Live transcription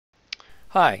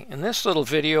Hi, in this little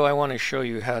video I want to show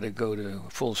you how to go to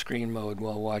full screen mode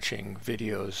while watching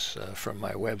videos from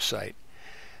my website.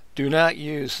 Do not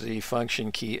use the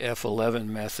function key F11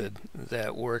 method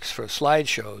that works for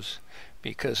slideshows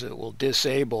because it will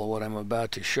disable what I'm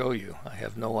about to show you. I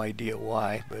have no idea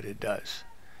why, but it does.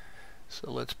 So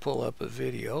let's pull up a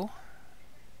video.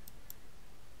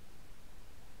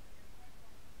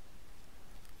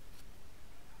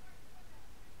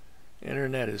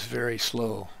 Internet is very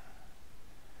slow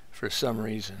for some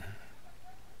reason.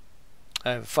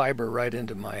 I have fiber right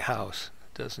into my house.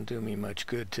 It doesn't do me much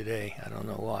good today. I don't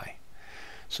know why.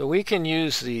 So we can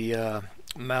use the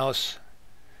mouse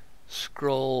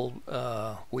scroll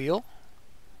wheel,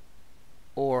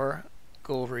 or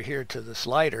go over here to the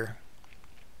slider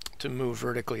to move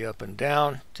vertically up and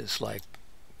down, just like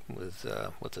with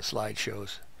the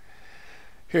slideshows.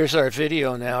 Here's our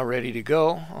video now ready to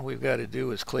go. All we've got to do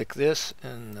is click this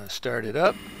and start it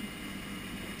up.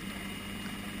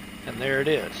 And there it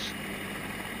is.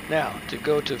 Now, to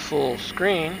go to full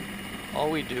screen, all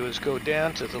we do is go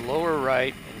down to the lower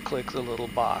right and click the little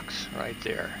box right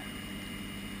there.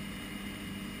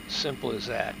 Simple as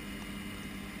that.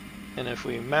 And if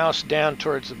we mouse down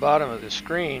towards the bottom of the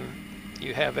screen,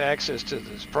 you have access to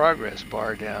this progress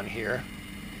bar down here.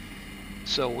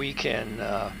 So we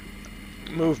can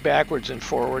move backwards and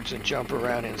forwards and jump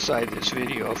around inside this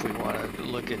video if we want to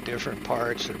look at different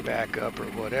parts or back up or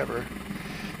whatever.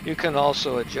 You can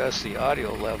also adjust the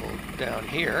audio level down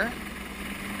here.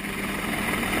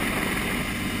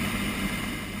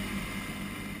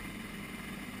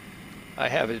 I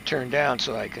have it turned down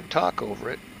so I can talk over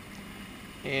it,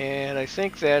 and I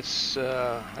think that's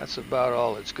about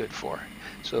all it's good for.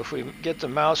 So if we get the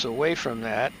mouse away from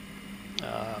that,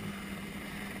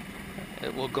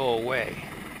 it will go away.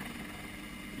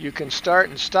 You can start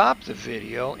and stop the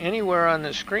video anywhere on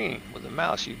the screen with the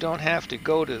mouse. You don't have to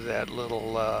go to that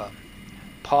little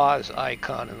pause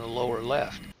icon in the lower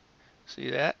left. See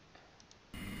that?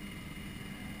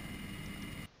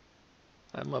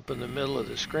 I'm up in the middle of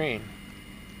the screen.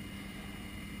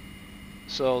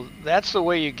 So that's the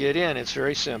way you get in. It's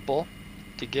very simple.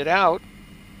 To get out,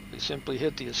 we simply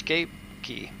hit the escape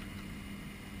key.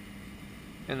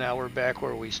 And now we're back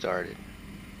where we started.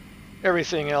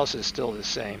 Everything else is still the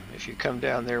same. If you come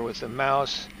down there with the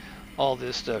mouse, all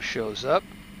this stuff shows up,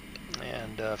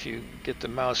 and if you get the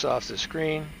mouse off the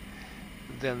screen,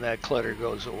 then that clutter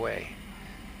goes away.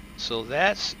 So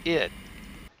that's it.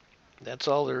 That's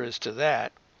all there is to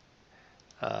that.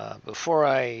 Before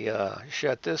I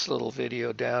shut this little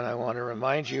video down, I want to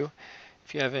remind you,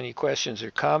 if you have any questions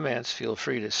or comments, feel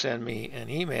free to send me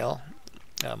an email.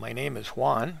 My name is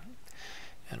Juan,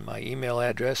 and my email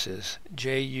address is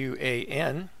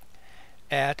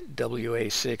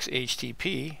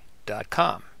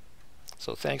juan@wa6htp.com.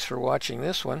 So thanks for watching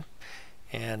this one,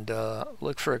 and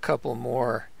look for a couple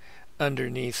more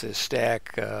underneath this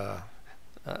stack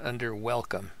under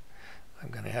welcome. I'm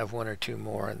going to have one or two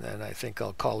more, and then I think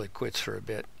I'll call it quits for a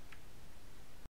bit.